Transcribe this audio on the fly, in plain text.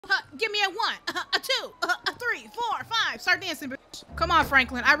Give me a 1, a 2, a 3, 4, 5. Start dancing, bitch. Come on,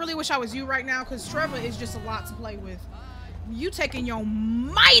 Franklin. I really wish I was you right now because Trevor is just a lot to play with. You taking your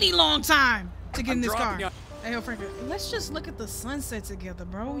mighty long time to get in this car. Hey, yo, Franklin, let's just look at the sunset together,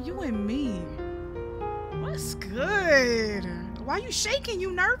 bro. You and me. What's good? Why you shaking?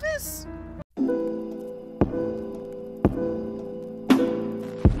 You nervous?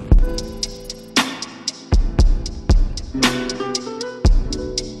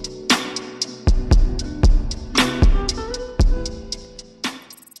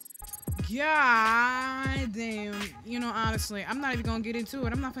 God damn. You know, honestly, I'm not even gonna get into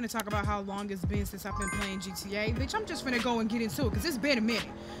it. I'm not gonna talk about how long it's been since I've been playing GTA. Bitch, I'm just gonna go and get into it because it's been a minute.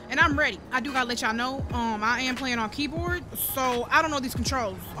 And I'm ready. I do gotta let y'all know, I am playing on keyboard, so I don't know these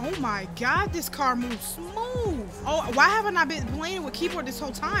controls. Oh my God, this car moves smooth. Oh, why haven't I been playing with keyboard this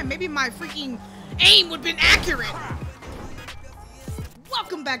whole time? Maybe my freaking aim would have been accurate.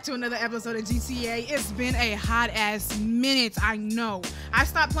 Welcome back to another episode of GTA. It's been a hot ass minute, I know. I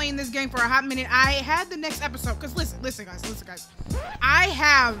stopped playing this game for a hot minute. I had the next episode, because listen guys. I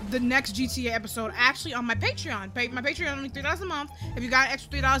have the next GTA episode actually on my Patreon. My Patreon only $3 a month. If you got an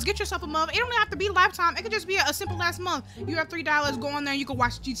extra $3, get yourself a month. It don't have to be lifetime. It could just be a simple ass month. You have $3, go on there and you can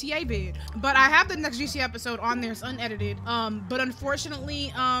watch GTA vid. But I have the next GTA episode on there. It's unedited. But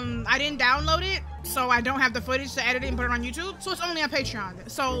unfortunately, I didn't download it, so I don't have the footage to edit it and put it on YouTube. So it's only on Patreon.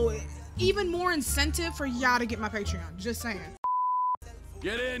 So even more incentive for y'all to get my Patreon. Just saying.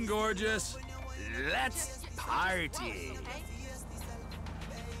 Get in, gorgeous. Let's party.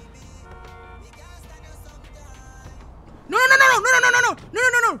 No.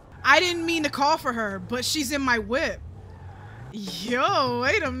 I didn't mean to call for her, but she's in my whip. Yo,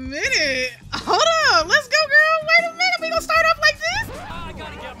 wait a minute. Hold up. Let's go, girl. Wait a minute. We gonna start off like this? I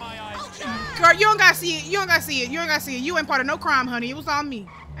gotta get my eyes checked. Girl, you don't gotta see it. You ain't part of no crime, honey. It was on me.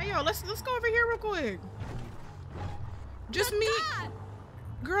 Hey, yo, let's go over here real quick. Just me.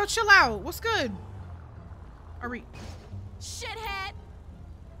 Girl, chill out. What's good? Ari. Shithead.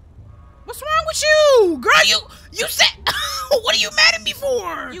 What's wrong with you? Girl, you said what are you mad at me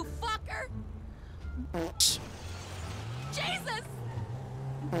for? You fucker. Jesus.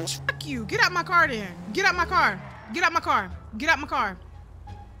 Fuck you. Get out my car then. Get out my car. Get out my car. Get out my car.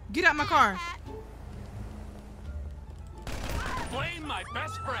 Get out my car. Blame my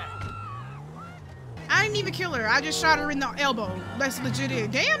best friend. I didn't even kill her. I just shot her in the elbow. That's legit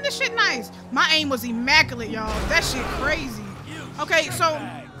it. Damn, this shit nice. My aim was immaculate, y'all. That shit crazy. Okay, so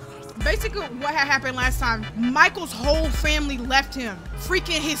basically what had happened last time, Michael's whole family left him.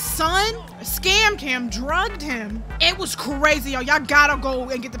 Freaking his son scammed him, drugged him. It was crazy, y'all. Y'all gotta go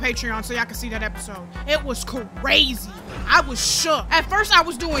and get the Patreon so y'all can see that episode. It was crazy. I was shook. At first I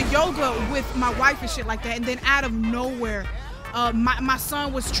was doing yoga with my wife and shit like that, and then out of nowhere, my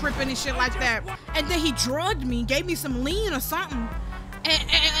son was tripping and shit like that, and then he drugged me, gave me some lean or something,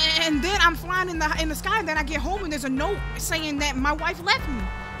 and then I'm flying in the sky. And then I get home and there's a note saying that my wife left me.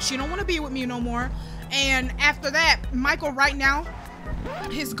 She don't want to be with me no more. And after that, Michael right now,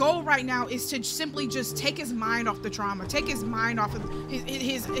 his goal right now is to simply just take his mind off the trauma, take his mind off of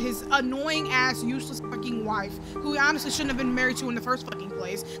his annoying ass useless fucking wife, who he honestly shouldn't have been married to in the first fucking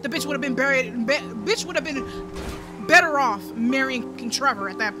place. The bitch would have been better off marrying Trevor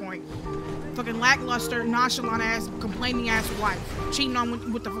at that point. Fucking lackluster, nonchalant ass, complaining ass wife, cheating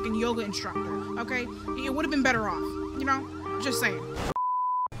on with the fucking yoga instructor. Okay, it would have been better off. You know, just saying.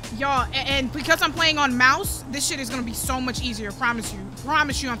 Y'all, and because I'm playing on mouse, this shit is gonna be so much easier. Promise you, I'm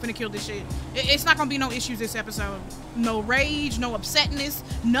finna kill this shit. It's not gonna be no issues this episode. No rage, no upsetness,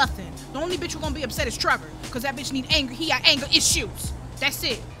 nothing. The only bitch who gonna be upset is Trevor, cause that bitch need anger. He got anger issues. That's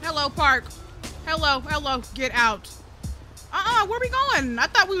it. Hello, Park. Hello. Get out. Where we going? I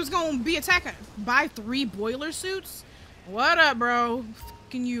thought we was gonna be attacking. Buy 3 boiler suits? What up, bro?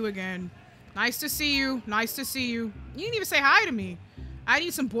 Fucking you again. Nice to see you. You didn't even say hi to me. I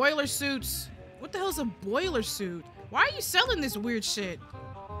need some boiler suits. What the hell is a boiler suit? Why are you selling this weird shit?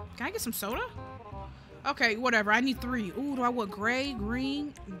 Can I get some soda? Okay, whatever. I need 3. Ooh, do I want gray,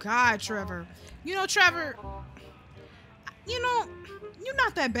 green? God, Trevor. You know, Trevor, you know, you're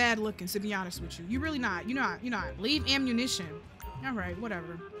not that bad looking, to be honest with you. You're really not. You're not. Leave ammunition. All right,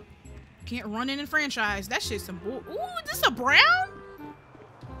 whatever. Can't run in and franchise. That shit's some bull. Ooh, is this a brown?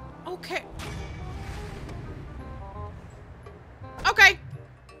 Okay. Okay.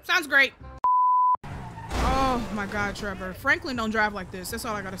 Sounds great. Oh my God, Trevor. Franklin don't drive like this. That's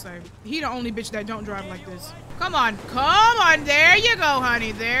all I gotta say. He the only bitch that don't drive like this. Come on. There you go,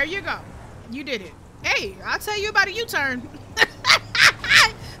 honey. There you go. You did it. Hey, I'll tell you about a U-turn.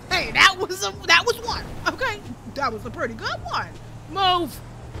 Hey, that was one. Okay, that was a pretty good one. Move.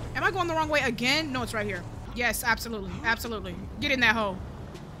 Am I going the wrong way again? No, it's right here. Yes, absolutely. Absolutely. Get in that hole.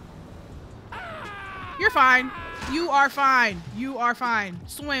 You're fine. You are fine. You are fine.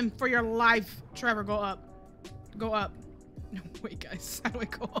 Swim for your life. Trevor, go up. Go up. No, wait, guys. How do I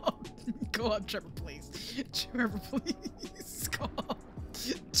go up? Go up, Trevor, please. Trevor, please. Go up.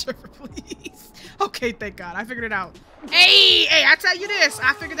 Trevor, please. Okay, thank God. I figured it out. Hey, I tell you this.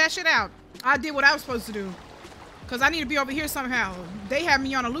 I figured that shit out. I did what I was supposed to do. Because I need to be over here somehow. They have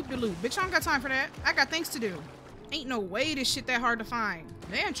me on a loop-de-loop. Bitch, I don't got time for that. I got things to do. Ain't no way this shit that hard to find.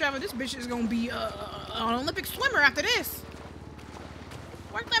 Damn, Trevor, this bitch is gonna be an Olympic swimmer after this.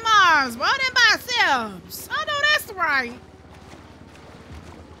 Work them arms, boy, them biceps. I know that's right.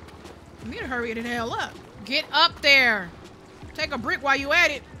 You need to hurry the hell up. Get up there. Take a brick while you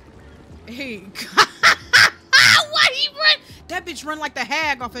at it. Hey. What he run? That bitch run like the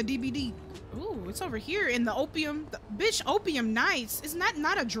hag off a DVD. Ooh, it's over here in the opium. Bitch, opium nights. Isn't that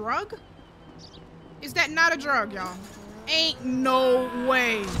not a drug? Is that not a drug, y'all? Ain't no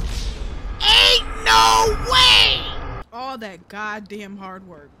way. Ain't no way! All that goddamn hard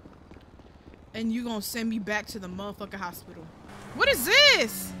work. And you gonna send me back to the motherfucking hospital. What is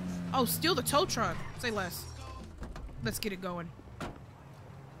this? Oh, steal the tow truck. Say less. Let's get it going.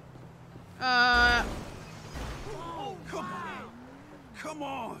 Oh, come on. Come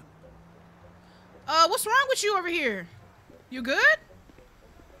on. What's wrong with you over here? You good?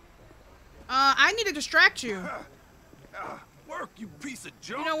 I need to distract you. Work, you piece of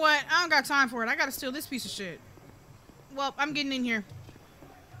junk. You know what? I don't got time for it. I gotta steal this piece of shit. Well, I'm getting in here.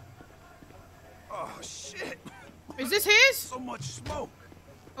 Oh, shit. Is this his? So much smoke.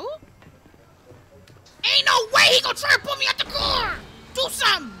 Ooh. Ain't no way he gonna try to pull me out the car! Do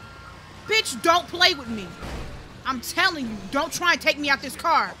something! Bitch, don't play with me. I'm telling you, don't try and take me out this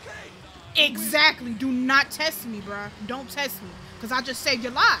car. Exactly. Do not test me, bruh. Don't test me. Because I just saved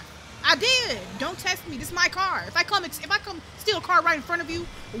your life. I did. Don't test me. This is my car. If I come steal a car right in front of you,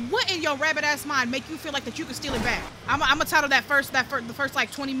 what in your rabbit ass mind make you feel like that you can steal it back? I'm gonna title the first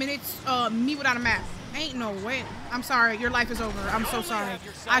like 20 minutes, me without a map. Ain't no way. I'm sorry. Your life is over. I'm so sorry.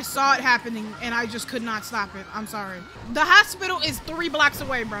 I saw it happening and I just could not stop it. I'm sorry. The hospital is 3 blocks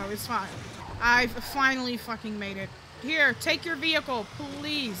away, bro. It's fine. I've finally fucking made it. Here, take your vehicle,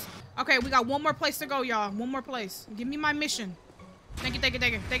 please. Okay, we got one more place to go, y'all. One more place. Give me my mission. Take it, take it,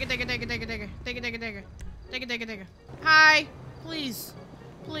 take it, take it, take it, take it, take it, take it, take it, take it, take it, take it, take it, take it. Hi, please,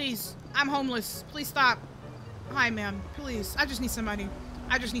 please. I'm homeless. Please stop. Hi, ma'am. Please. I just need some money.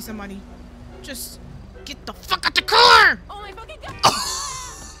 I just need some money. Just get the fuck out the car! Oh my fucking God!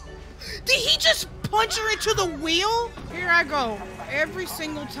 Did he just punch her into the wheel? Here I go. Every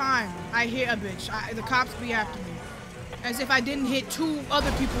single time I hit a bitch, the cops be after me. As if I didn't hit 2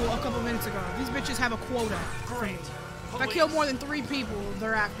 other people a couple minutes ago. These bitches have a quota for me. If I kill more than 3 people,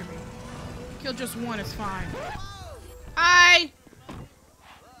 they're after me. Kill just 1, it's fine. Hi!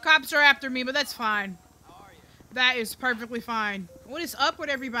 Cops are after me, but that's fine. That is perfectly fine. What is up with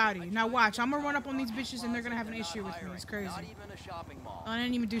everybody? Now watch, I'm gonna run up on these bitches and they're gonna have an issue with me. It's crazy. I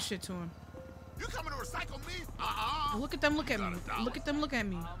didn't even do shit to him. You coming to recycle me? Look at them look at me. Look at them look at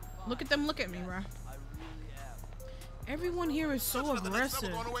me. Look at them look at me, bro. Everyone here is so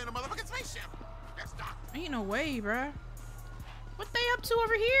aggressive. Ain't no way, bruh. What they up to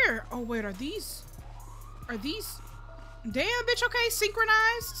over here? Oh, wait, are these? Damn, bitch, okay,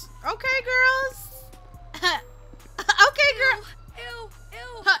 synchronized. Okay, girls. Okay, girl. Ew,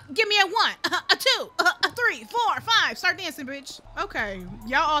 ew. Give me a 1, a 2, a 3, 4, 5. Start dancing, bitch. Okay,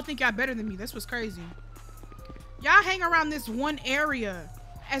 y'all all think y'all better than me. That's what's crazy. Y'all hang around this one area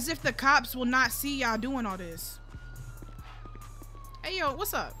as if the cops will not see y'all doing all this. Hey, yo,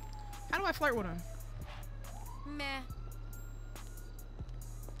 what's up? How do I flirt with him? Meh.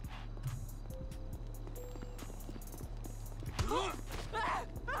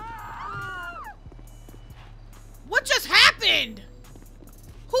 What just happened?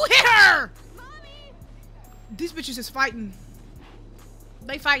 Who hit her? Mommy! These bitches is fighting.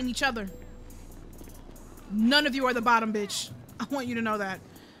 They fighting each other. None of you are the bottom, bitch. I want you to know that.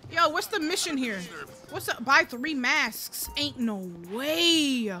 Yo, what's the mission here? What's up? Buy 3 masks. Ain't no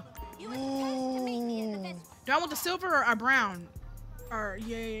way. Do I want the silver or a brown? Or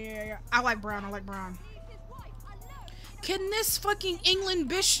yeah. I like brown. I like brown. Can this fucking England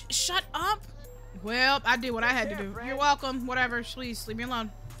bitch shut up? Well, I did what I had to do. You're welcome. Whatever. Please leave me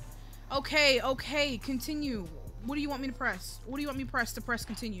alone. Okay. Continue. What do you want me to press? What do you want me to press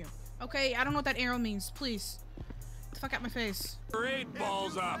continue? Okay, I don't know what that arrow means. Please. Get the fuck out my face. Great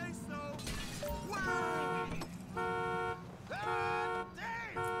balls up.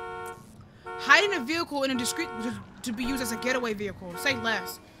 Hide in a vehicle in a discreet to be used as a getaway vehicle. Say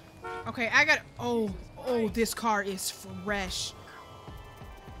less. Okay, I got. Oh, this car is fresh.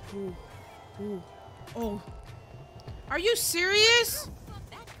 Ooh, ooh, oh. Are you serious?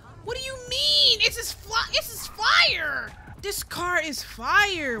 What do you mean? It's just fire. This car is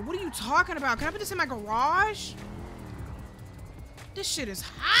fire. What are you talking about? Can I put this in my garage? This shit is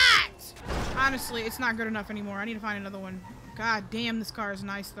hot. Honestly, it's not good enough anymore. I need to find another one. God damn, this car is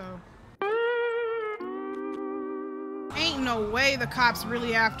nice though. Ain't no way the cops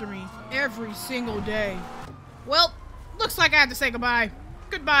really after me every single day. Well, looks like I have to say goodbye.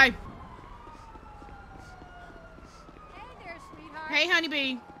 Goodbye. Hey there, sweetheart. Hey,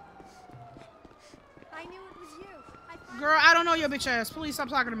 honeybee. I knew it was you. Girl, I don't know your bitch ass. Please stop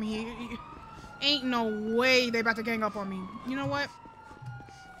talking to me. Ain't no way they about to gang up on me. You know what?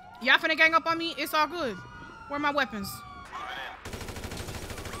 Y'all finna gang up on me? It's all good. Where are my weapons?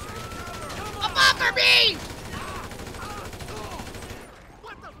 Up after me!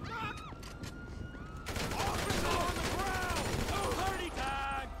 What the fuck?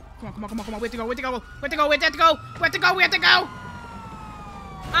 Come on. Where to go?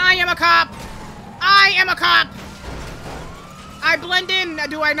 I am a cop. I blend in,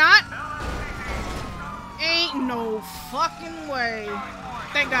 do I not? Ain't no fucking way.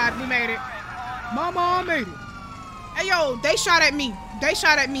 Thank God we made it. Mama made it. Hey, yo, they shot at me.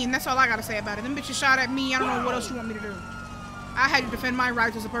 And that's all I gotta say about it. Them bitches shot at me. I don't know what else you want me to do. I had to defend my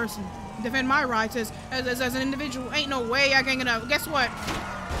rights as a person. Defend my rights as an individual. Ain't no way I ganging up. Guess what?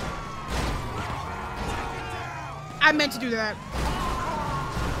 I meant to do that.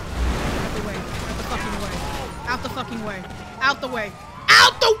 Out the way. Out the fucking way. Out the fucking way. Out the way.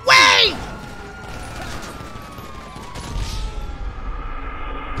 Out the way!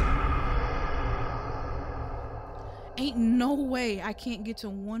 Ain't no way I can't get to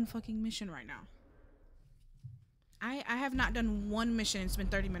one fucking mission right now. I have not done one mission. It's been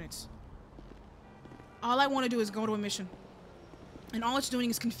 30 minutes. All I want to do is go to a mission. And all it's doing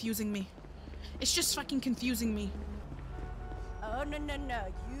is confusing me. It's just fucking confusing me. Oh, no.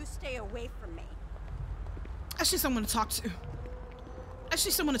 You stay away from me. I just need someone to talk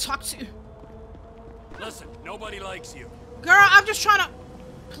to. Listen, nobody likes you. Girl, I'm just trying to...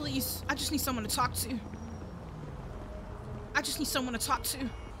 Please, I just need someone to talk to. I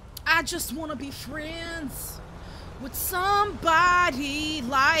just want to be friends with somebody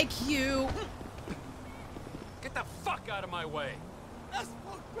like you. Get the fuck out of my way. That's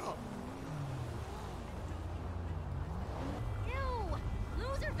fucked up. Ew,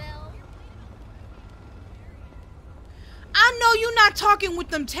 Loserville. I know you're not talking with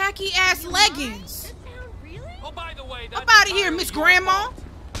them tacky ass leggings. This sound really? Oh, by the way, that's Up out of here, entirely Miss your Grandma. fault.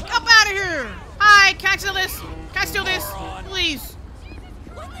 Up out of here. Hi, can I steal this? Can I steal this? Please.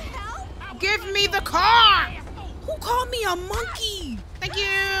 What the hell? Give me the car. Who called me a monkey? Thank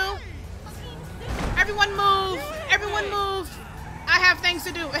you. Everyone move. I have things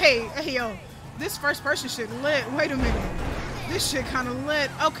to do. Hey, yo. This first person shit lit. Wait a minute. This shit kind of lit.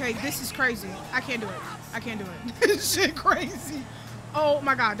 Okay, this is crazy. I can't do it. This shit crazy. Oh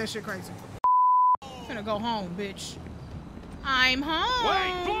my God, that shit crazy. I'm finna go home, bitch. I'm home.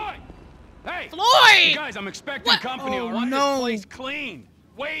 Wait, Floyd! Hey! Floyd! Guys, I'm expecting What? company. Oh, I want no. this place clean.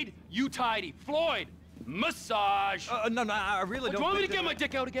 Wade, you tidy. Floyd, massage. No, I really Do don't. you want me to think get my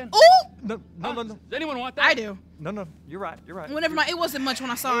dick out again? Ooh! No. Does anyone want that? I do. No, you're right. Whenever it wasn't much when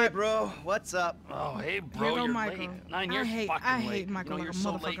I saw Hey, it. bro, what's up? Oh, hey, bro, Hello, you're Michael. late. 9 years I hate fucking late. Michael you know, like you're a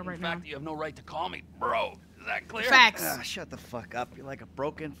so late, motherfucker right in now. fact, you have no right to call me bro. Is that clear? Facts. Shut the fuck up. You're like a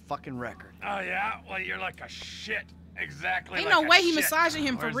broken fucking record. Oh, yeah? Well, you're like a shit. Exactly Ain't like no a way he shit. massaging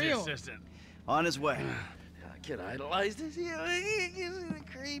him for Where's the real. assistant? On his way. Kid idolized this. He gives me the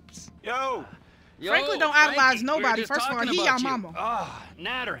creeps. Yo. Frankly, don't Frankie, idolize we were nobody. just First of all, talking he about y'all you. mama. Ah,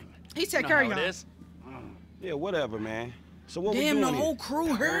 nattering. He take You know care of how it y'all. is. Yeah, whatever, man. So what Damn, we the doing whole crew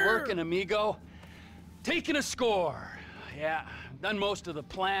We're here. working, amigo. Taking a score. Yeah, done most of the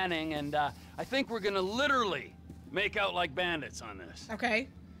planning, and I think we're gonna literally make out like bandits on this. Okay.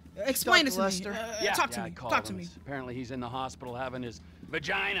 Explain it to me. Lester? Talk to I me. called Talk to him. me. Apparently he's in the hospital having his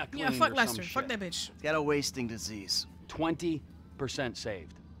vagina cleaned Yeah, fuck or Lester. some Fuck shit. that bitch. He's got a wasting disease. 20%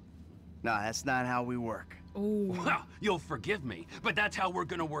 saved. No, that's not how we work. Ooh. Well, you'll forgive me, but that's how we're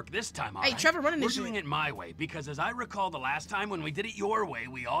gonna work this time, all Hey, right? Trevor, running We're this doing shit. it my way, because as I recall the last time when we did it your way,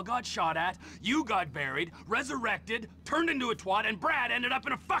 we all got shot at, you got buried, resurrected, turned into a twat, and Brad ended up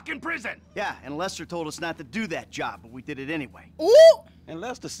in a fucking prison! Yeah, and Lester told us not to do that job, but we did it anyway. Ooh. And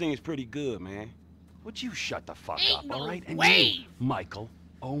Lester seems pretty good, man. Would you shut the fuck Ain't up, no all right? And way. you, Michael,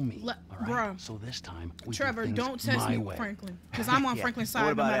 owe me, Le- all right? bruh. So this time, we Trevor, do things don't test my me, way. Franklin. Because I'm on Yeah, Franklin's and what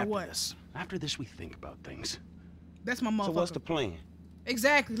side no about matter after what. this? After this, we think about things. That's my So motherfucker. what's the plan?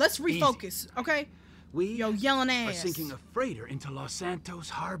 Exactly. Let's refocus, okay? We Yo, yelling are ass. sinking a freighter into Los Santos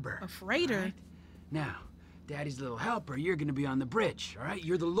Harbor. A freighter? All right? Now, Daddy's little helper, you're gonna be on the bridge, all right?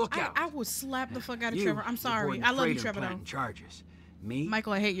 You're the lookout. I would slap the fuck out of You, Trevor. I'm you're sorry. boarding I the love you, freighter Trevor, though. planting charges. Me,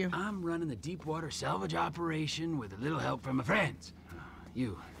 Michael, I hate you. I'm running the deep water salvage operation with a little help from my friends.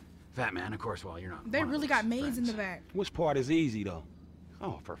 You, Fat Man, of course, well, you're not. They one of really those got maids in friends. the back. Which part is easy, though?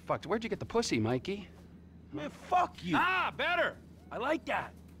 Oh, for fuck's, where'd you get the pussy, Mikey? Man, fuck you. Ah, better. I like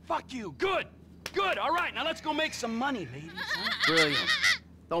that. Fuck you. Good. Good. All right, now let's go make some money, ladies. Huh? Brilliant.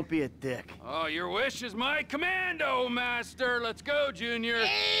 Don't be a dick. Oh, your wish is my commando, master. Let's go, Junior.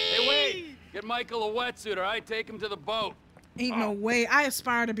 Hey, wait. Get Michael a wetsuit, all right? Take him to the boat. Ain't no way. I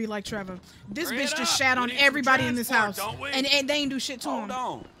aspire to be like Trevor. This Hurry bitch it just up. shat We on need some everybody in this house. transport, don't we? And they ain't do shit to Hold him.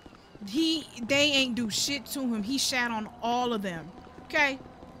 on. They ain't do shit to him. He shat on all of them. Okay?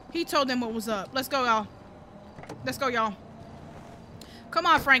 He told them what was up. Let's go, y'all. Let's go, y'all. Come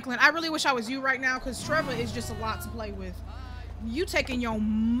on, Franklin. I really wish I was you right now, because Trevor is just a lot to play with. You taking your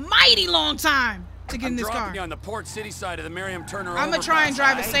mighty long time to get in this car. dropping you on the Port City side of the Miriam Turner I'm gonna try and overpass,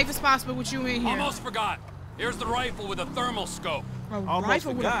 drive all as right? safe as possible with you in here. Almost forgot. Here's the rifle with a thermal scope. A Almost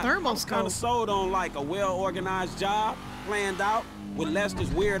rifle with a forgot. thermal I was kind scope. of sold on like a well-organized job, planned out, with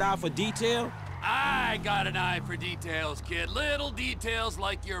Lester's weird eye for detail. I got an eye for details, kid. Little details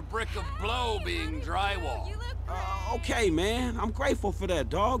like your brick of blow being drywall. You look Okay, man, I'm grateful for that,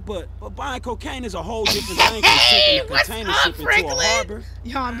 dog, but buying cocaine is a whole different thing from taking a What's container up, ship into a Franklin? harbor.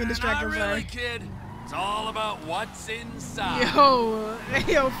 Yo, I'm getting distracted. Not I'm really, sorry. kid. It's all about what's inside.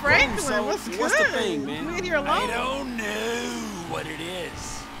 Yo, Franklin, so what's good? what's the thing, man? We in here I alone. don't know what it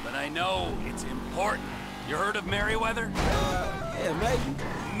is, but I know it's important. You heard of Merryweather? Yeah, maybe.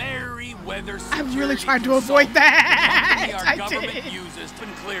 Merryweather I Security really tried to avoid Consulting. that. The company I our government did. uses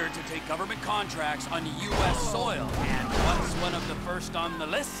been cleared to take government contracts on U.S. soil. And what's one of the first on the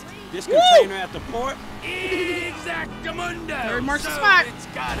list? This container at the port? Exactamundo. Third marks the So spot. It's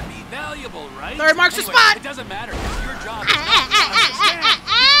gotta be valuable, right? Third marks the Anyway, spot. It doesn't matter. 'Cause your job is not to understand.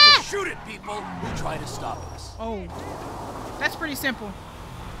 It's to shoot at people who try to stop us. Oh, that's pretty simple.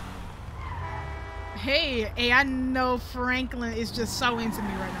 Hey, I know Franklin is just so into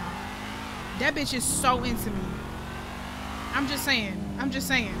me right now. That bitch is so into me. I'm just saying.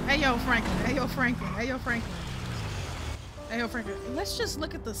 Hey, yo, Franklin. Hey, yo, Franklin. Hey, yo, Franklin. Hey, yo, Franklin. Let's just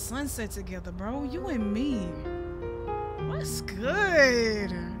look at the sunset together, bro. You and me. What's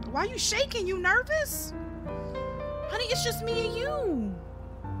good? Why you shaking? You nervous? Honey, it's just me and you.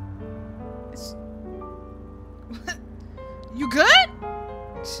 It's... You good?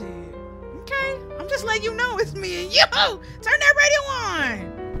 Shit. Okay. I'm just letting you know it's me and you. Turn that radio on.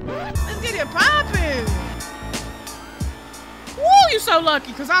 Let's get it poppin'. Woo, you so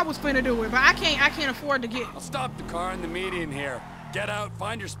lucky, cause I was finna do it, but I can't afford to get. I'll stop the car in the median here. Get out,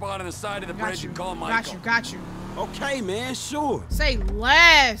 find your spot on the side of the bridge and call Michael. Got you. Okay, man, sure. Say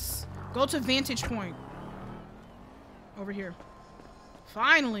less. Go to Vantage Point. Over here.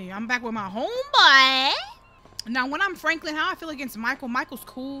 Finally, I'm back with my homeboy. Now, when I'm Franklin, how I feel against Michael? Michael's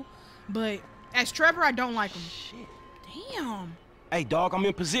cool, but as Trevor, I don't like him. Shit. Damn. Hey, dog, I'm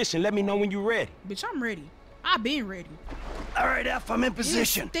in position. Let me know when you're ready. Bitch, I'm ready. I've been ready. All right, F, I'm in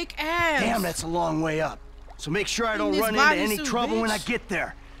position. Thick ass. Damn, that's a long way up. So make sure I don't this run into any bodysuit, trouble when I bitch. get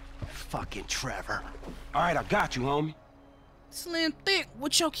there. Fucking Trevor. All right, I got you, homie. Slim thick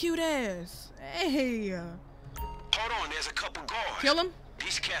with your cute ass. Hey. Hold on, there's a couple guards. Kill him.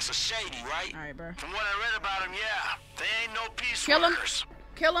 These cats are shady, right? All right, bro. From what I read about him, yeah. They ain't no peace Kill him. workers.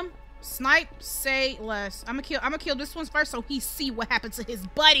 Kill him. Snipe. Say less. I'm gonna kill this one first so he see what happened to his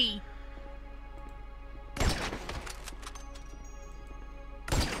buddy.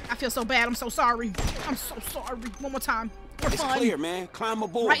 I feel so bad. I'm so sorry. I'm so sorry. One more time. For It's fun. clear, man. Climb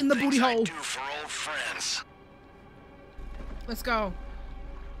aboard. Right in the booty hole. for old friends. Let's go.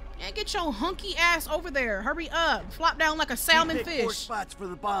 Yeah, get your hunky ass over there. Hurry up. Flop down like a salmon You pick 4 fish. spots for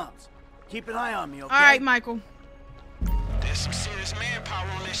the bombs. Keep an eye on me, okay? All right, Michael. There's some serious manpower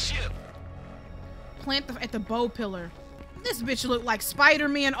on this ship. Plant at the bow pillar. This bitch look like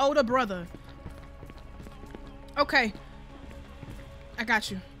Spider-Man older brother. Okay. I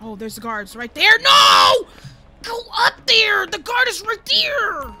got you. Oh, there's the guards right there. No! Go up there. The guard is right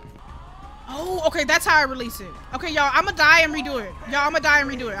there. Oh, okay. That's how I release it. Okay, y'all. I'm gonna die and redo it. Y'all, I'm gonna die and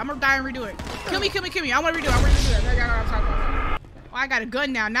redo it. I'm gonna die and redo it. Kill me, kill me, kill me. I wanna redo it. I wanna redo it. Y'all know what I'm talking about. Oh, I got a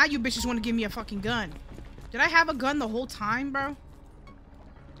gun now. Now you bitches wanna give me a fucking gun. Did I have a gun the whole time, bro?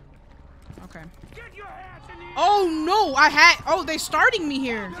 Okay. Oh, no. Oh, they starting me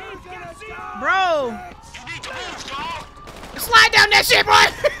here. Bro. You need to move, dog. Slide down that shit, boy!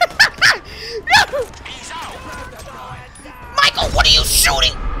 No! He's out. Michael, Oh, what are you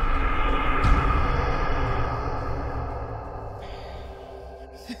shooting?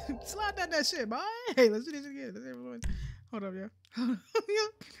 Slide down that shit, boy. Hey, let's do this again. Let's everyone. Hold up, yo.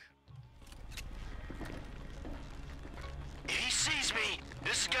 If he sees me,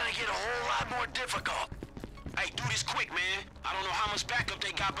 this is gonna get a whole lot more difficult. Hey, do this quick, man. I don't know how much backup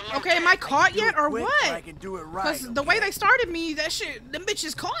they got below. Okay, am I caught yet or Quick, what? I can do it right. Because the way they started me, that shit, them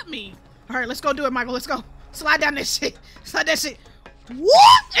bitches caught me. All right, let's go do it, Michael. Let's go. Slide down this shit. Slide that shit.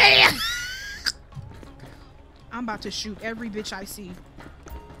 What? I'm about to shoot every bitch I see.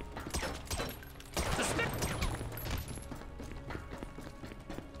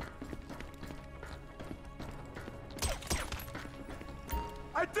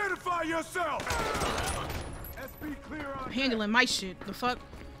 Identify yourself! SP clear on I'm handling my shit. The fuck?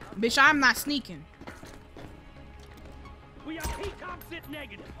 Bitch, I'm not sneaking. We have P-com sit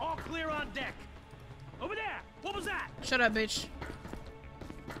negative. All clear on deck. Over there. What was that? Shut up, bitch.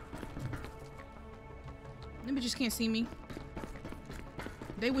 Them bitches can't see me.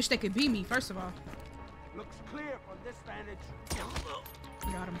 They wish they could be me, first of all. Looks clear from this vantage.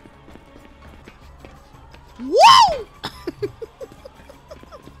 Got him. Whoa!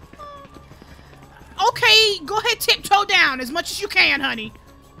 Okay, go ahead, tiptoe down as much as you can, honey.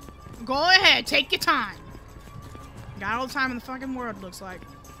 Go ahead, take your time. Got all the time in the fucking world, looks like.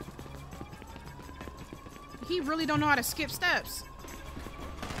 He really don't know how to skip steps.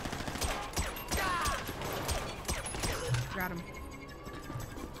 Got him.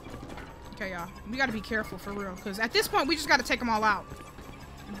 Okay, y'all. We gotta be careful for real, because at this point, we just gotta take them all out.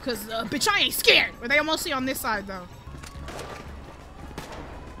 Because, bitch, I ain't scared. But they are mostly on this side, though.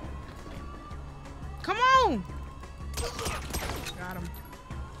 Come on! Got him.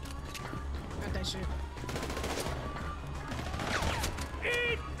 Got that shit.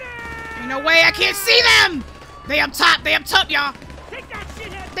 Ain't no way I can't see them! They up top, y'all!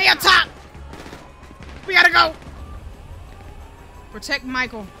 They up top! We gotta go! Protect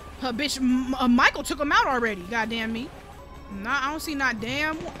Michael. Bitch, Michael took him out already. Goddamn me. Nah, I don't see not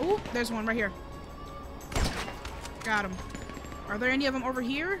damn. Ooh, there's one right here. Got him. Are there any of them over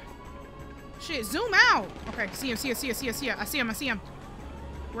here? Shit, zoom out. Okay, see him. I see him.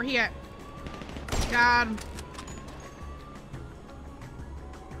 Where he at? Got him.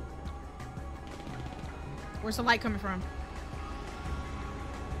 Where's the light coming from?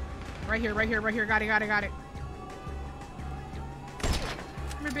 Right here. Got it.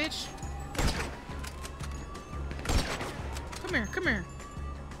 Come here, bitch. Come here.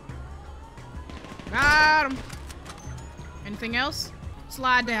 Got him. Anything else?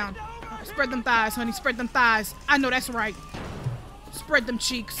 Slide down. Spread them thighs, honey. Spread them thighs. I know that's right. Spread them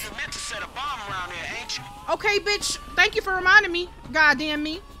cheeks. You meant to set a bomb around here, ain't you? Okay, bitch. Thank you for reminding me. Goddamn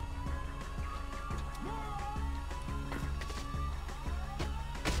me.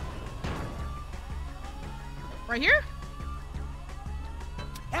 Right here?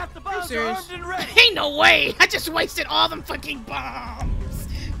 Half the bombs are armed and ready. Ain't no way. I just wasted all them fucking bombs.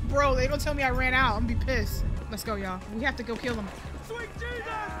 Bro, they don't tell me I ran out. I'm gonna be pissed. Let's go, y'all. We have to go kill them. Sweet Jesus!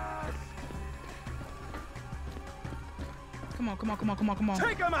 Come on.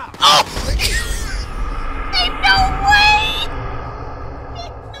 Take him out! Oh! Ain't no way!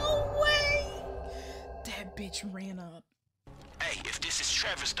 That bitch ran up. Hey, if this is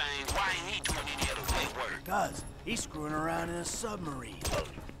Trevor's thing, why ain't he doing any other way work? Cuz he's screwing around in a submarine.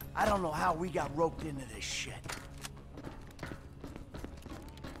 I don't know how we got roped into this shit.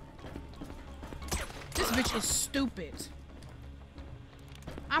 This bitch is stupid.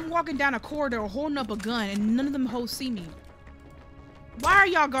 I'm walking down a corridor holding up a gun and none of them hoes see me. Why are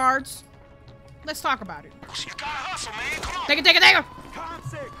y'all guards? Let's talk about it. You gotta hustle, man. Come on. Take it.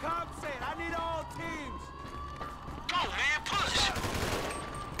 Comset. I need all teams. Go, man. Push.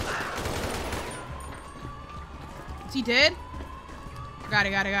 Is he dead? Got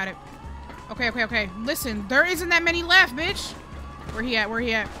it. Okay. Listen, there isn't that many left, bitch. Where he at? Go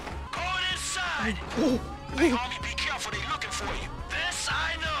inside. Hey, homie, be careful. They looking for you. This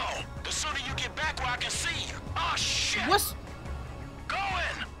I know. The sooner you get back where I can see you. Oh, shit. What's... Go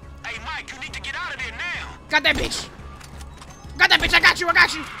in. Hey, Mike, you need to get out of there now. Got that bitch. I got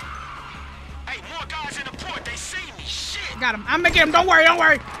you. Hey, more guys in the port. They see me. Shit. Got him. I'm gonna get him. Don't worry.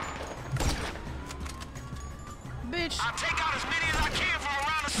 Bitch. I'll take out as many as I can from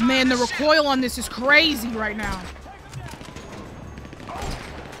around the side. Man, the of ship. recoil on this is crazy right now.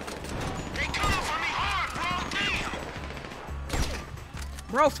 They coming for me hard, bro.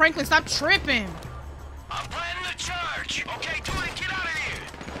 Damn. Bro, Franklin, stop tripping. I'm planning the charge. Okay, do it. Get out of here.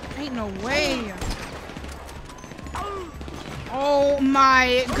 Ain't no way. Oh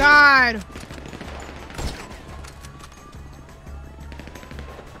my god.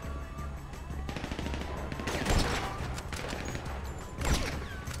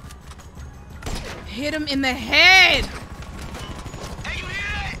 hit him in the head. Hey, you hear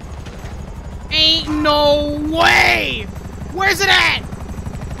that? Ain't no way. Where's it at?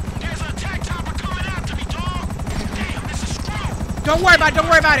 There's an attack chopper coming after me, dog. Damn, this is screwed. Don't worry about it. Don't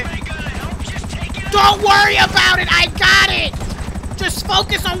worry about it. Ain't gonna help. Just take it out. Don't worry about it. I got it. Just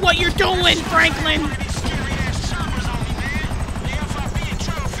focus on what you're doing, Franklin.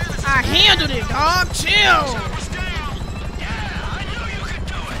 I handled it, dog. Chill.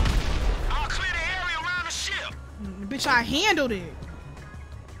 Bitch, I handled it.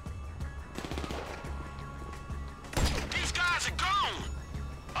 These guys are gone.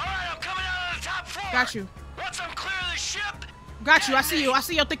 All right, I'm coming out of the top floor. Got you. Once I'm clear of the ship. Got you. I see you. I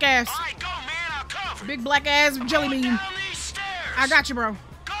see your thick ass. All right, go, man. I'll cover. Big black ass jelly bean. Down these stairs. I got you, bro.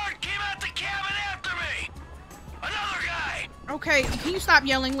 Guard came out the cabin after me. Another guy. Okay, can you stop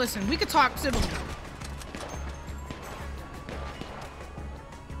yelling? Listen, we could talk civilly.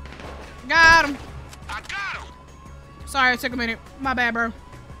 Got him. I got him. Sorry, it took a minute. My bad, bro.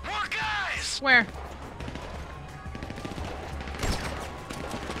 More guys. Where?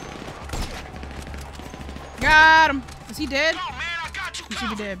 Got him. Is he dead? Go, man. I got you He should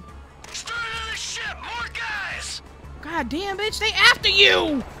be covered. dead. Start of the ship. More guys. God damn, bitch, they after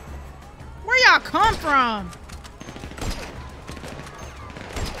you! Where y'all come from?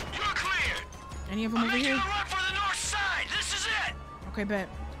 You're cleared. Any of them I'm over making here? a run for the north side. This is it. Okay, bet.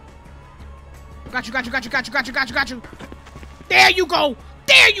 Got you, got you, got you, got you, got you, got you, got you. There you go!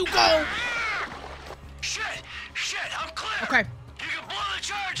 There you go! Shit. I'm clear. Okay. You can blow the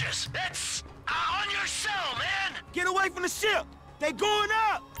charges. That's on your cell, man. Get away from the ship! They going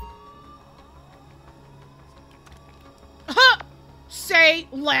up! Say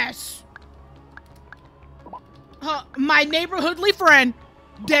less. My neighborhoodly friend,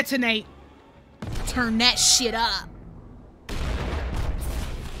 detonate. Turn that shit up.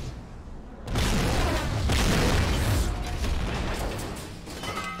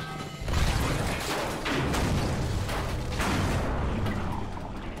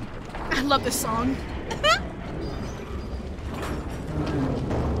 I love this song.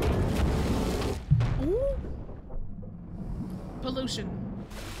 Ooh. Pollution.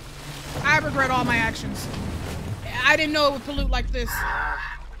 I regret all my actions. I didn't know it would pollute like this.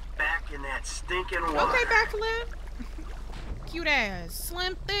 Back in that stinking water. Okay, backflip. Cute ass.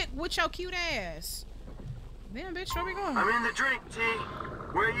 Slim thick with your cute ass. Damn, bitch, where we going? I'm in the drink, T.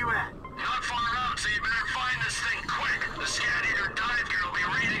 Where you at? Not far out, so you better find this thing quick. The Scat Eater dive gear will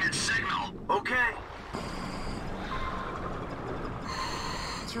be reading its signal. Okay.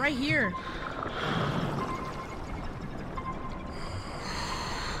 It's right here.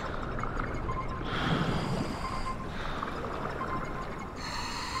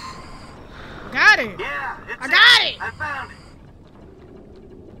 Got it. Yeah, it's I got it. I found it.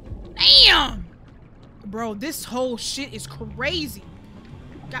 Damn. Bro, this whole shit is crazy.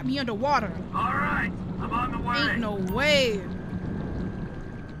 Got me underwater. All right, I'm on the way. Ain't no way.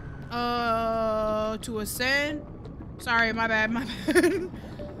 To ascend? Sorry, my bad, my bad.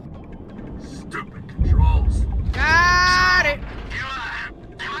 Stupid controls. Got it.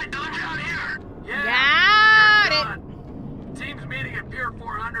 Am I done down here? Yeah. Got you're done. Team's meeting at Pier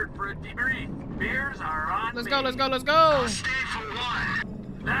 400 for a debrief. Beers are on Let's me. go, let's go, let's go. I'll stay for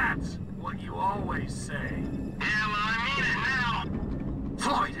one. That's what you always say. Yeah, well, I mean it now.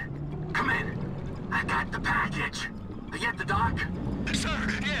 Floyd, come in. I got the package. I get the doc. Sir,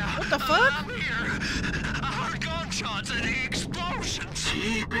 yeah. What the fuck? I'm here. I heard gunshots and explosions.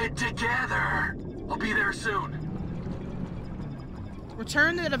 Keep it together. I'll be there soon.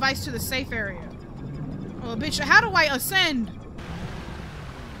 Return the device to the safe area. Oh, bitch, how do I ascend?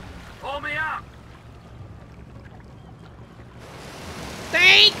 Hold me up.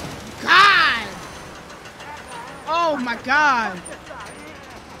 Thank God! Oh my God!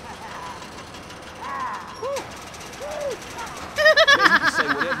 You can say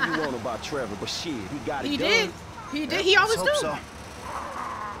whatever you want about Trevor, but shit, he got it He done. did. He did. He always do. Let's hope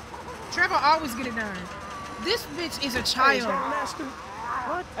Trevor always get it done. This bitch is a Hey, is child. that Lester?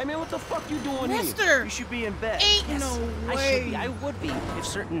 What? I mean, what the fuck you doing here? Mister! You should be in bed. Ain't Yes, no I way. should be. I would be if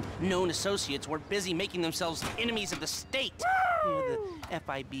certain known associates were busy making themselves enemies of the state. You know, the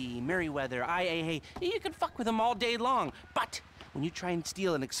FIB, Merryweather, IAA. You can fuck with them all day long. But when you try and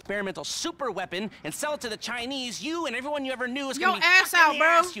steal an experimental super weapon and sell it to the Chinese, you and everyone you ever knew is Yo, gonna be ass fucked out, in the bro.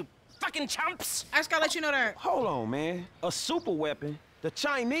 ass, you fucking chumps. I just gotta let you know that. Hold on, man. A super weapon? The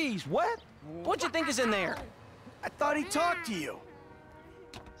Chinese? What? What you think is in there? I thought he talked to you.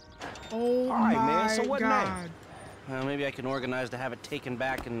 Oh All right, my man, so what God. now? Well, maybe I can organize to have it taken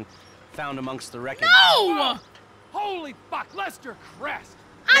back and found amongst the wreckage. No! Holy fuck, Lester Crest!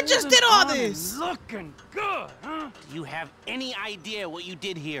 I just did all this. Looking good, huh? Do you have any idea what you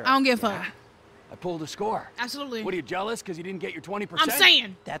did here? I don't give a fuck. I pulled a score. Absolutely. What are you, jealous because you didn't get your 20%? I'm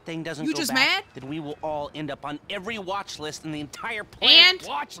saying. That thing doesn't You go just back, mad? then we will all end up on every watch list in the entire planet. And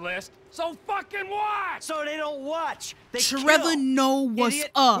Watch list? So fucking what? So they don't watch. They Trevor kill. know what's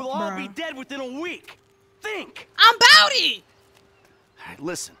Idiot. up, We'll all be bruh. dead within a week. Think. I'm about it. All right,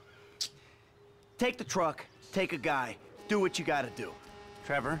 listen. Take the truck. Take a guy. Do what you gotta do.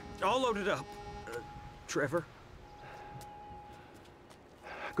 Trevor? All loaded up. Trevor.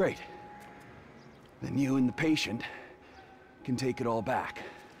 Great. Then you and the patient can take it all back.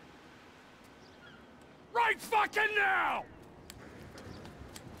 Right fucking now!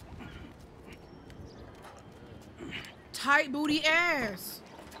 Tight booty ass.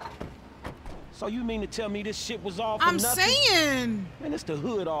 So you mean to tell me this shit was all for I'm nothing? saying. Man, it's the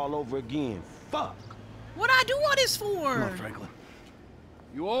hood all over again. Fuck. What I do all this for? Come on, Franklin.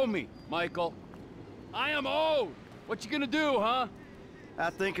 You owe me, Michael. I am owed. What you gonna do, huh? I'll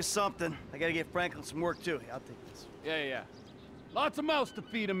think of something. I gotta get Franklin some work too. I'll take this. Yeah. Lots of mouths to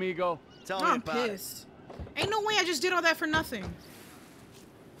feed, amigo. Tell me I'm about pissed. Ain't no way I just did all that for nothing.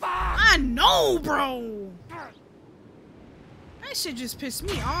 I know, bro. That shit just pissed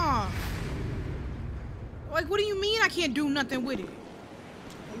me off. Like, what do you mean I can't do nothing with it?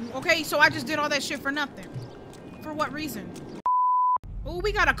 Okay, so I just did all that shit for nothing. For what reason? Oh,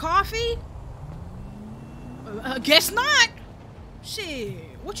 we got a coffee? Guess not. Shit,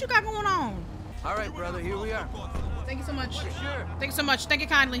 what you got going on? All right, brother, here we are. Thank you so much. Thank you so much. Thank you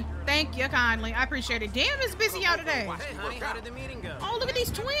kindly. Thank you kindly. I appreciate it. Damn, it's busy out today. Honey, how did the meeting go? Oh, look at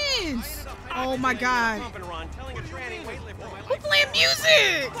these twins. Oh my God. Who playing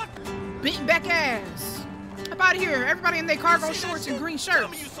music? Big back ass. Up out of here. Everybody in their cargo shorts and green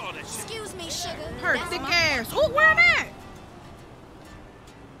shirts. Excuse me, sugar. Her That's thick my- ass. Ooh, where that?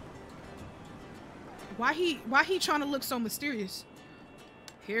 Why he trying to look so mysterious?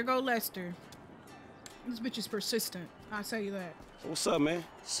 Here go Lester. This bitch is persistent. I'll tell you that. So what's up, man?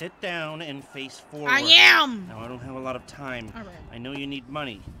 Sit down and face forward. I am. Now, I don't have a lot of time. All right. I know you need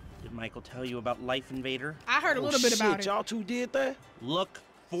money. Did Michael tell you about Life Invader? I heard a little bit about it. Y'all two did that? Look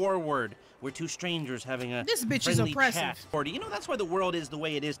forward. We're two strangers having a This bitch is friendly oppressive. chat. You know, that's why the world is the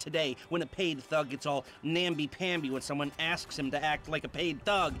way it is today, when a paid thug gets all namby-pamby when someone asks him to act like a paid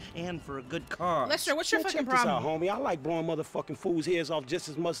thug, and for a good cause. Lester, what's your Man, fucking check this out, problem? homie. I like blowing motherfucking fools' heads off just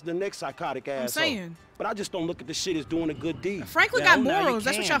as much as the next psychotic asshole. saying. But I just don't look at this shit as doing a good deed. Franklin Well, got now you morals.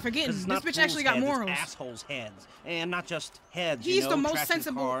 That's what can, y'all forgetting. 'cause it's This not bitch fools' actually got heads, morals. It's assholes' heads, and not just heads. you He's know, the most trashing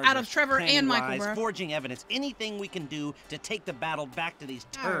sensible cars out or of Trevor and planning Michael, lies, bruh. Forging evidence, anything we can do to take the battle back to these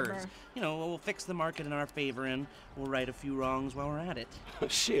Alright, turds. bruh. You know, we'll fix the market in our favor, and we'll right a few wrongs while we're at it.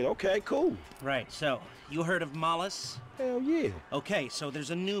 Shit, okay, cool. Right. So, you heard of Mollis? Hell yeah. Okay, so there's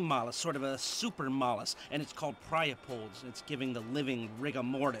a new Mollis, sort of a super Mollis, and it's called Priapold. It's giving the living rigor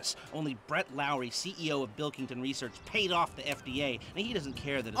mortis. Only Brett Lowry, CEO of Bilkington Research, paid off the FDA, and he doesn't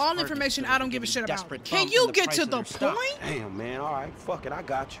care that his All partners information still I don't give a giving shit about. desperate Can bumps you in the get price to of the their stock. point? Damn, man. All right, fuck it. I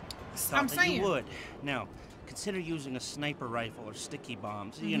got you. Thought I'm that saying. you would. Now, consider using a sniper rifle or sticky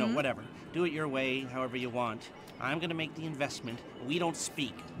bombs. You Mm-hmm. know, whatever. Do it your way, however you want. I'm gonna make the investment. We don't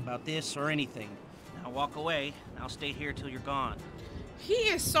speak about this or anything. Now walk away. I'll stay here till you're gone. He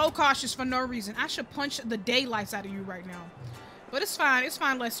is so cautious for no reason. I should punch the daylights out of you right now. But it's fine. It's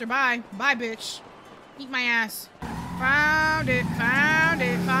fine, Lester. Bye. Bye, bitch. Eat my ass. Found it. Found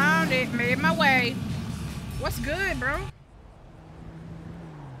it. Found it. Made my way. What's good, bro?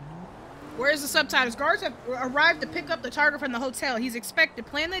 Where's the subtitles? Guards have arrived to pick up the target from the hotel. He's expected.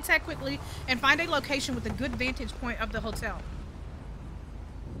 Plan the attack quickly and find a location with a good vantage point of the hotel.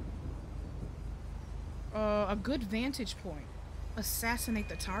 A good vantage point. Assassinate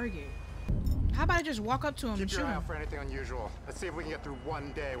the target. How about I just walk up to him and Keep shoot your eye him? out for anything unusual. Let's see if we can get through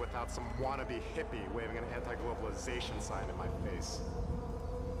one day without some wannabe hippie waving an anti-globalization sign in my face.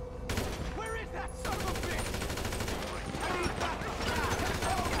 Where is that son of a bitch? I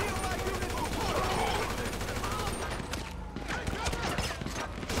need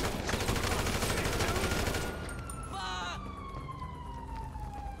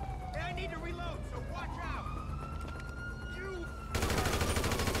Hey, I need to reload, so watch out.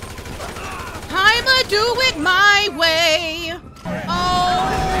 I'ma do it my way.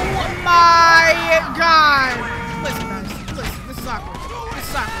 Oh my god. Listen, guys. Listen, this is awkward. This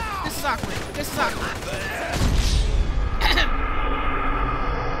is awkward. This is awkward. This is awkward.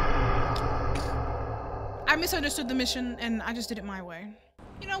 I misunderstood the mission and I just did it my way.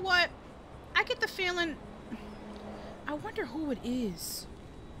 You know what? I get the feeling. I wonder who it is.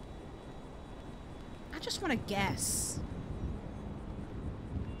 I just want to guess.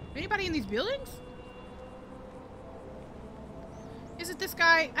 Anybody in these buildings? Is it this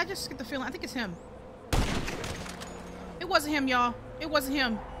guy? I just get the feeling. I think it's him. It wasn't him, y'all. It wasn't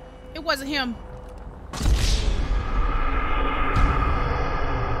him. It wasn't him.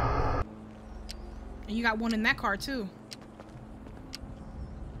 And you got one in that car, too.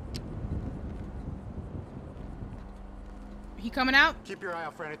 He coming out? Keep your eye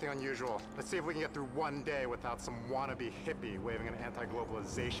out for anything unusual. Let's see if we can get through one day without some wannabe hippie waving an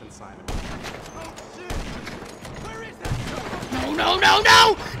anti-globalization sign. Oh shit! Where is that? No, no, no,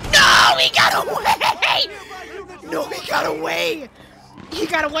 no! No! He got away! No, he got away! He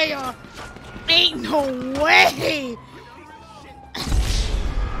got away, y'all. Ain't no way!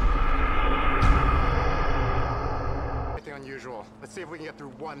 Unusual. Let's see if we can get through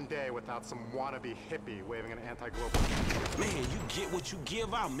one day without some wannabe hippie waving an anti-global. Man, you get what you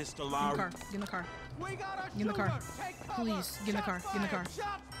give out, Mr. Lowry. Get in the car. Get in the car. Please, get in the car. Get in the car.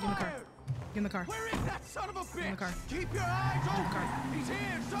 Get in the car. Get in the car. Where is that son of a bitch? Get in the car. Keep your eyes open. He's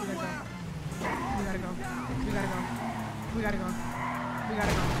here somewhere. We gotta go. We gotta go. We gotta go. We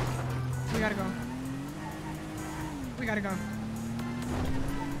gotta go. We gotta go. We gotta go.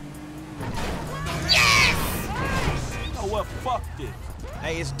 Yes! Oh, well, fuck this.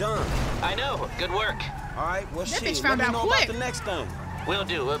 Hey, it's done. I know. Good work. All right, well, That shit, bitch found let me out know quick. about the next thing. Will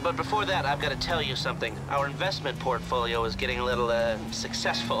do, but before that, I've got to tell you something. Our investment portfolio is getting a little,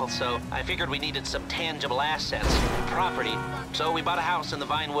 successful, so I figured we needed some tangible assets, property. So we bought a house in the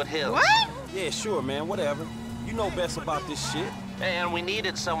Vinewood Hills. What? Yeah, sure, man, whatever. You know best about this shit. And we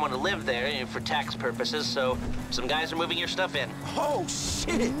needed someone to live there for tax purposes, so some guys are moving your stuff in. Oh,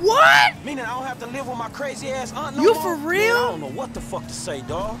 shit. What? Meaning I don't have to live with my crazy-ass aunt no You more? for Man, real? I don't know what the fuck to say,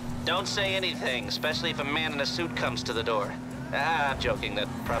 dawg. Don't say anything, especially if a man in a suit comes to the door. I'm joking. That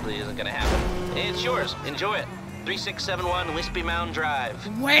probably isn't gonna happen. It's yours. Enjoy it. 3671 Wispy Mound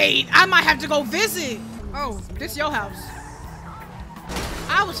Drive. Wait, I might have to go visit. Oh, this your house.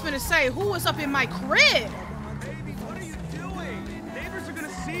 I was finna say, who was up in my crib? Baby, what are you doing? Neighbors are gonna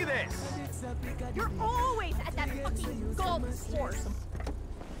see this. You're always at that fucking golf course.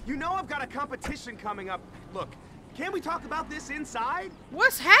 You know I've got a competition coming up. Look, can't we talk about this inside?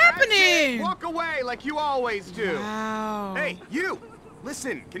 What's That's it. happening? Walk away like you always do. Wow. Hey, you!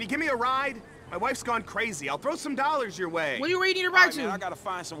 Listen, can you give me a ride? My wife's gone crazy. I'll throw some dollars your way. Where you need to All right, ride man, I to? gotta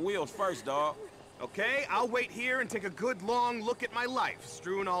find some wheels first, dawg. Okay, I'll wait here and take a good long look at my life,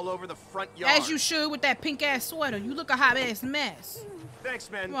 strewn all over the front yard. As you should with that pink ass sweater. You look a hot ass mess.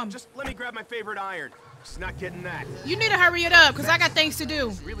 Thanks, man. Come on. Just let me grab my favorite iron. Just not getting that. You need to hurry it up, because I got things to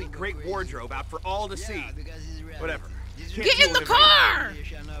do. Really great wardrobe out for all to see. Whatever. Can't Get in deal the with car!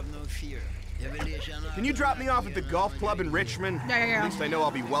 Can you drop me off at the golf club in Richmond? Yeah. At least I know I'll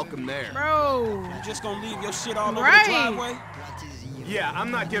be welcome there. Bro. You just gonna leave your shit all over Right. the driveway? Yeah,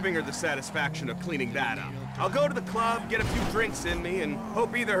 I'm not giving her the satisfaction of cleaning that up. I'll go to the club, get a few drinks in me, and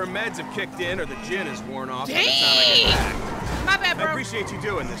hope either her meds have kicked in or the gin is worn off by the time I get back. My bad, I bro. appreciate you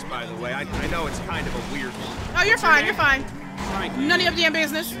doing this, by the way. I know it's kind of a weird one. Oh, you're What's your fine. name? You're fine. Frankie. None of your damn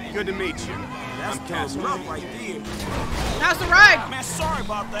business. Good to meet you. That's I'm thumbs Casper. up right there. How's the ride? Man, sorry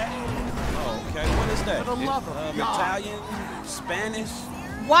about that. Oh, okay. What is that? For the love of God. Italian? Spanish?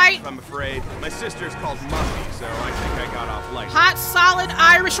 White, I'm afraid. My sister's called Muffy, so I think I got off light. hot, solid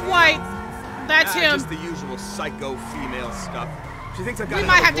Irish white. That's him. Just the usual psycho female stuff. She thinks I've got We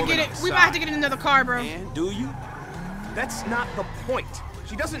might another have to woman get on it. the We might have to side. get in another car, bro. And do you? That's not the point.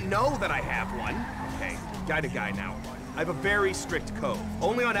 She doesn't know that I have one. Okay, guy to guy now. I have a very strict code.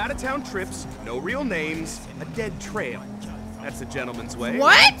 Only on out-of-town trips, no real names, a dead trail. That's the gentleman's way.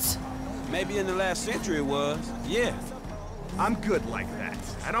 What? Maybe in the last century it was. Yeah. I'm good like that.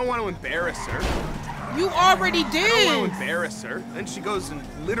 I don't want to embarrass her. You already I don't want did. to embarrass her. Then she goes and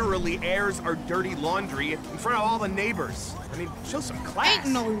literally airs our dirty laundry in front of all the neighbors. I mean, show some class.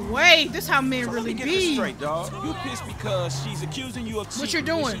 Ain't no way. This how men So really let me get this be. straight, dog. You pissed because she's accusing you of cheating. What you when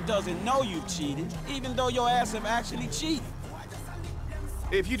doing? She doesn't know you cheated, even though your ass have actually cheated.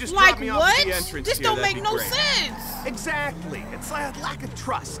 If you just Like drop me off what? at the entrance This here, don't that'd make be no great. sense. Exactly. It's like a lack of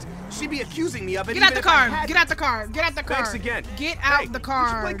trust. She'd be accusing me of it. Get out even the if I car. hadn't. Get out the car. Get out the car. Thanks again. Get out Hey, the we should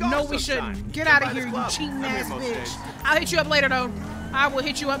car. play golf No, we sometime. shouldn't. Get Come out by of this here, you club. cheating I'm here ass most bitch. days. I'll hit you up later, though. I will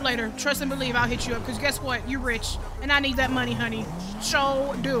hit you up later. Trust and believe I'll hit you up. Because guess what? You rich. And I need that money, honey.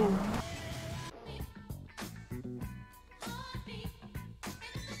 So do.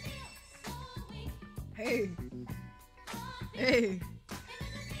 Hey. Hey.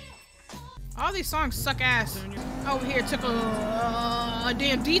 All these songs suck ass. Over here took a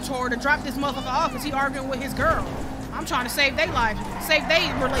damn detour to drop this motherfucker off because he arguing with his girl. I'm trying to save their life, save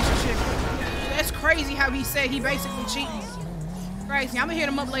their relationship. That's crazy how he said he basically cheating. Crazy. I'm gonna hit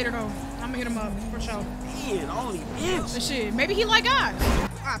him up later though. I'm gonna hit him up for sure. Man, only this. But shit, maybe he like guys.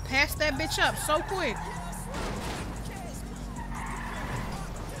 I passed that bitch up so quick.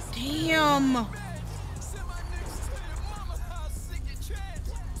 Damn.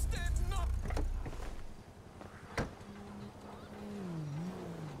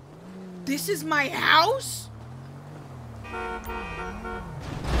 This is my house?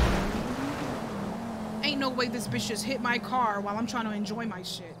 Ain't no way this bitch just hit my car while I'm trying to enjoy my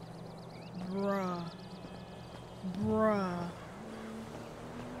shit. Bruh. Bruh.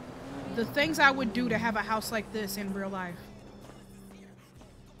 The things I would do to have a house like this in real life.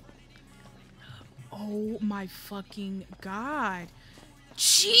 Oh my fucking God.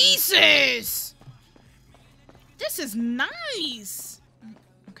 Jesus! This is nice.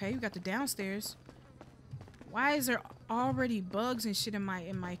 Okay, we got the downstairs. Why is there already bugs and shit in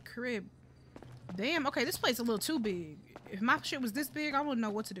my crib? Damn, okay, this place is a little too big. If my shit was this big, I wouldn't know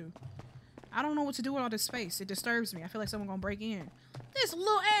what to do. I don't know what to do with all this space. It disturbs me. I feel like someone gonna break in. This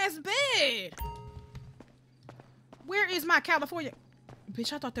little ass bed. Where is my California?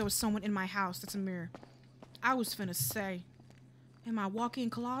 Bitch, I thought there was someone in my house. That's a mirror. I was finna say. In my walk-in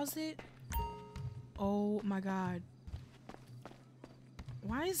closet? Oh my God.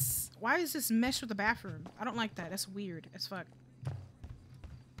 Why is this mesh with the bathroom? I don't like that. That's weird as fuck.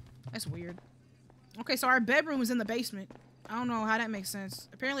 That's weird. Okay, so our bedroom is in the basement. I don't know how that makes sense.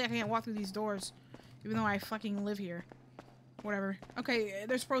 Apparently I can't walk through these doors, even though I fucking live here. Whatever. Okay,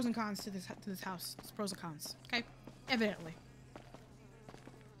 there's pros and cons to this house. There's pros and cons. Okay, evidently.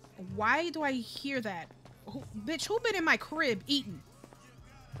 Why do I hear that? Bitch, who been in my crib eating?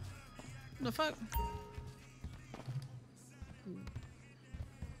 What the fuck?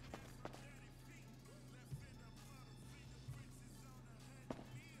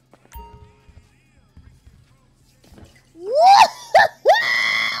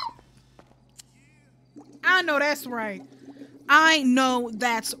 I know that's right. I know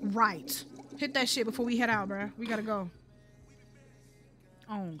that's right. Hit that shit before we head out, bro. We gotta go.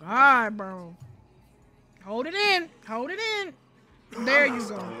 Oh God, bro. Hold it in. Hold it in. There you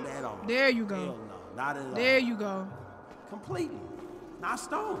go. There you go. Not at all. There you go. Completely. Not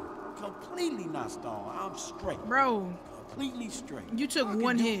stone. Completely not stone. I'm straight. Bro. Completely straight. You took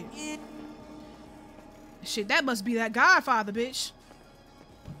one hit. Shit, that must be that Godfather, bitch.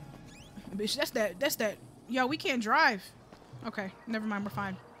 Bitch, that's that. Yo, we can't drive. Okay, never mind, we're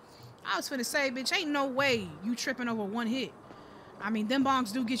fine. I was finna say, bitch, ain't no way you tripping over one hit. I mean, them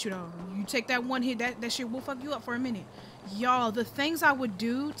bongs do get you, though. You take that one hit, that shit will fuck you up for a minute. Y'all, the things I would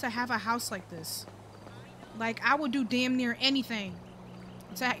do to have a house like this. Like, I would do damn near anything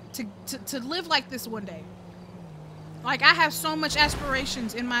to live like this one day. Like, I have so much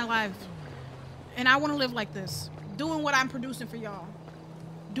aspirations in my life. And I want to live like this. Doing what I'm producing for y'all.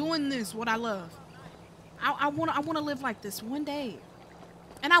 Doing this, what I love. I want to live like this one day.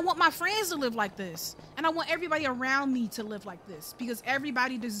 And I want my friends to live like this. And I want everybody around me to live like this. Because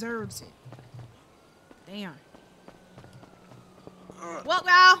everybody deserves it. Damn. Well,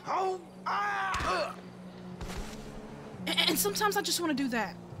 y'all. And sometimes I just want to do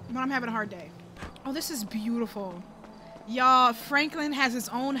that. When I'm having a hard day. Oh, this is beautiful. Y'all, Franklin has his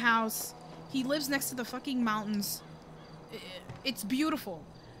own house. He lives next to the fucking mountains. It's beautiful.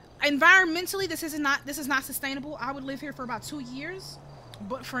 Environmentally, this is not sustainable. I would live here for about 2 years.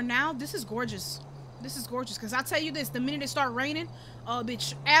 But for now, this is gorgeous. This is gorgeous. Because I'll tell you this, the minute it start raining,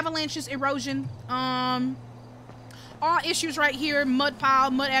 bitch, avalanches, erosion, all issues right here, mud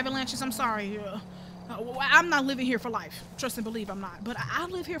pile, mud avalanches, I'm sorry. I'm not living here for life. Trust and believe I'm not. But I'll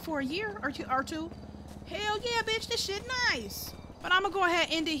live here for a year or two. Hell yeah, bitch, this shit nice. But I'm gonna go ahead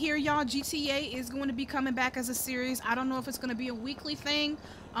and end it here, y'all. GTA is going to be coming back as a series. I don't know if it's gonna be a weekly thing,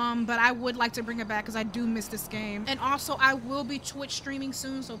 but I would like to bring it back because I do miss this game. And also, I will be Twitch streaming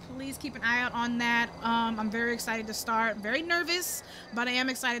soon, so please keep an eye out on that. I'm very excited to start. Very nervous, but I am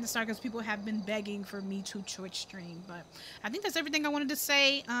excited to start because people have been begging for me to Twitch stream. But I think that's everything I wanted to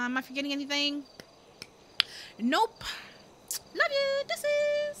say. Am I forgetting anything? Nope. Love you. This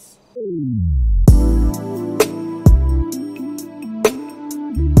is...